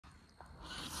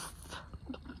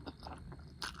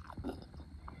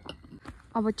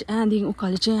अब यहाँदेखि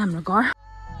उकालो चाहिँ हाम्रो घर।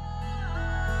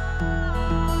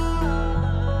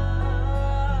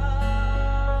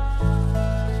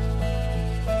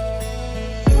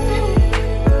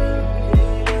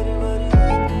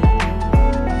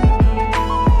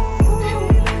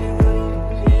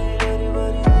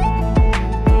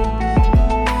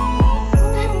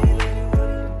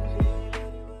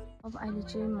 अहिले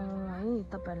चाहिँ म है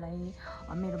तपाईलाई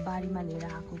मेरो बारीमा लिएर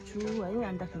आएको छु है।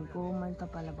 अन्तखेरिको मैले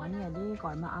तपाईलाई भनिहालेँ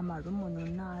घरमा आमाहरू पनि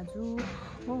हुनुहुन्न आज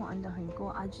हो। अन्तखेरिको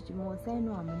आज चाहिँ म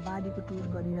सानो हाम्रो बारीको टुर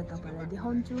गरेर तपाईलाई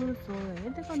देखाउँछु। सो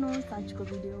हेर्दै गर्नुहोस् आजको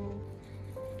भिडियो।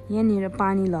 यहाँनिर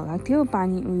पानी लगाएको थियो,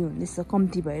 पानी उयो हुँदैछ,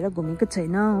 कम्ती भएर घुमेको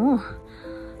छैन हो।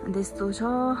 अन्त यस्तो छ,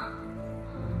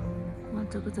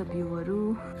 मजाको छ भ्यूहरू।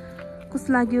 कस्तो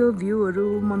लाग्यो भ्यूहरू?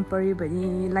 मन पर्यो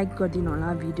भने लाइक गरिदिनु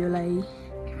होला भिडियोलाई।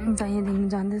 अन्त यहाँदेखि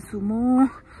जाँदैछु म।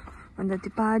 अन्त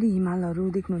त्यो पहाडी हिमालहरू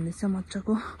देख्नुहुँदैछ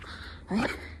मजाको है।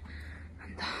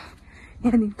 अन्त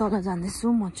यहाँदेखि तल जाँदैछु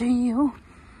म चाहिँ हो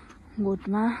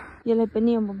गोठमा। यसलाई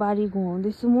पनि अब बारी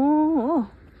घुमाउँदैछु म हो,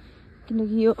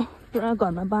 किनकि यो पुरा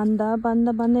घरमा बान्दा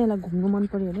यसलाई घुम्नु मन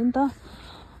पर्यो अरे नि त।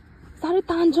 साह्रै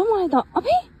तान्छ मलाई त।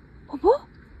 अबे अब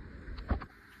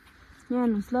यहाँ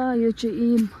हेर्नुहोस् ल, यो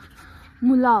चाहिँ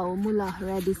मुला हो, मुला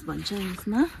रेडिस भन्छ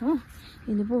यसमा हो।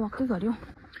 यसले पो वाक्कै गर्यो।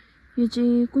 यो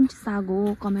चाहिँ कुन चाहिँ साग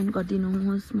हो कमेन्ट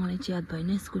गरिदिनुहोस्, मलाई चाहिँ याद भएन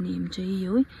यसको नेम चाहिँ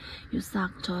हो। यो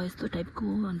साग छ यस्तो टाइपको।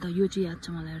 अन्त यो चाहिँ याद छ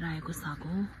मलाई, रायोको साग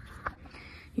हो।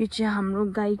 यो चाहिँ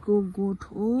हाम्रो गाईको गोठ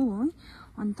हो है।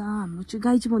 अन्त हाम्रो चाहिँ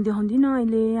गाई चाहिँ म देखाउँदिनँ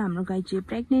अहिले, हाम्रो गाई चाहिँ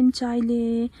प्रेग्नेन्ट छ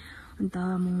अहिले। अन्त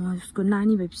म उसको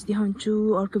नानी भएपछि देखाउँछु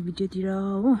अर्को भिडियोतिर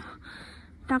हो।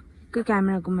 टक्कै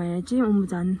क्यामेरा घुमाएर चाहिँ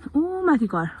माथि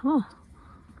घर हो।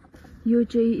 यो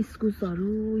चाहिँ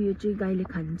इस्कुसहरू, यो चाहिँ गाईले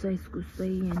खान्छ इस्कुस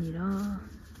चाहिँ यहाँनिर।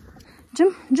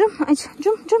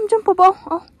 जुम पपा।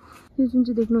 यो जुन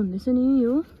चाहिँ देख्नुहुँदैछ नि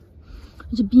यो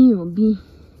चाहिँ बिँ हो, बिँ।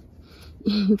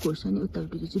 यो खोर्सानी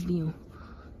उतापट्टिको चाहिँ बिँ हो,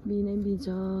 बिँ नै बिँ छ।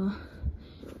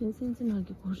 यो सानो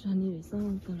खालको खोर्सानी रहेछ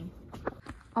उकालो।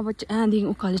 अब यहाँदेखि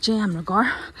उकालो चाहिँ हाम्रो घर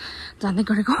जाँदै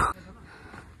गरेको।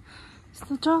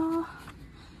 यस्तो छ,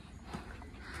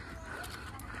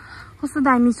 कस्तो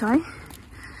दामी छ है।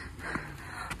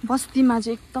 बस्तीमा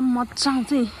चाहिँ एकदम मजा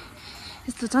आउँछ है,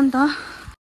 यस्तो छ नि त।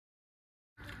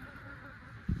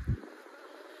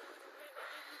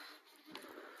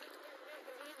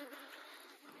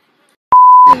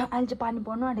 अहिले चाहिँ पानी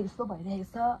पर्नु आँटेको जस्तो भइरहेको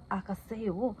छ आकाश चाहिँ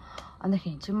हो।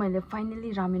 अन्तखेरि चाहिँ मैले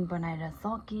फाइनली रामेन बनाएर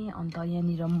सकेँ। अन्त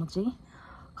यहाँनिर म चाहिँ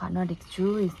खान आँटेको छु।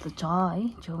 यस्तो छ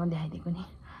है, छेउमा देखाइदिएको नि।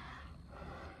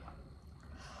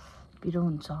 पिरो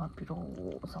हुन्छ, पिरो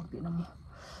सक्दिनँ म।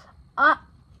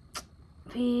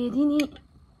 फेरि नि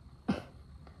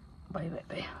भयो।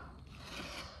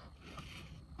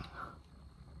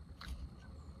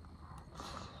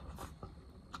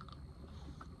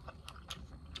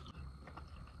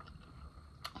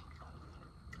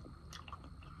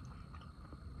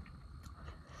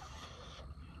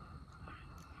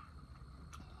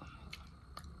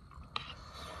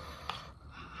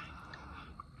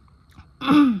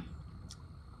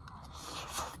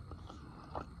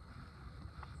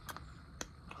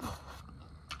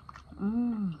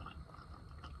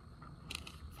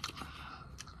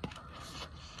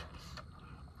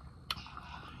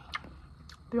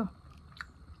 Piरो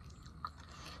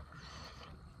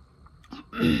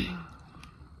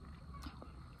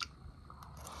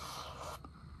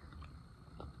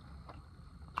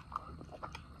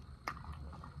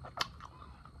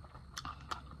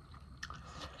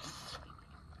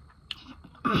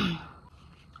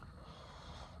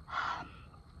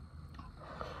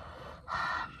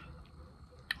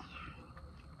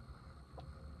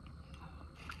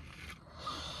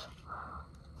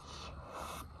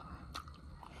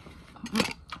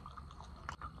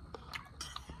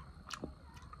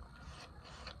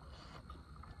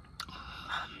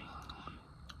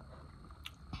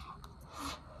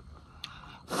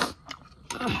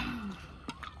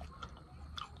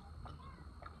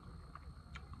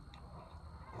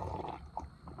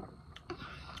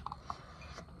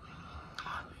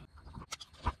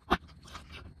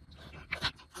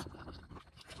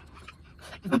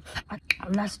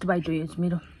लास्ट बाइट हो यो चाहिँ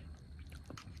मेरो।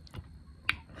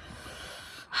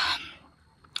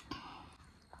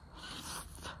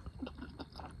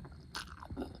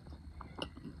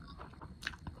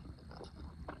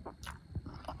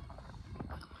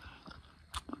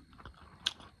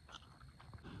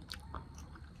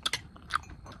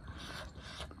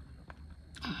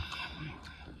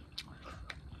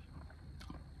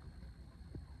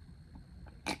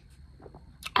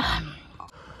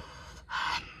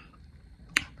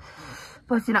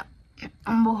 पसिना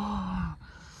अम्बो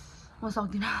म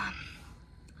सक्दिन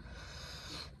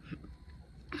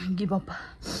गिभ अप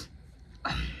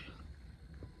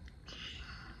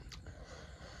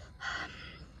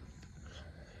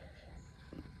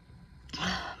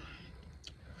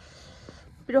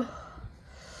पिरो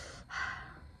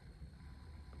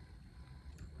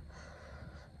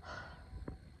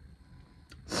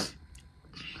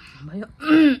भयो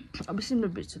अब सिमला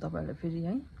भेट्छु तपाईहरुलाई फेरि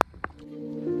है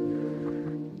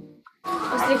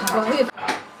अस्ति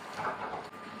खाएको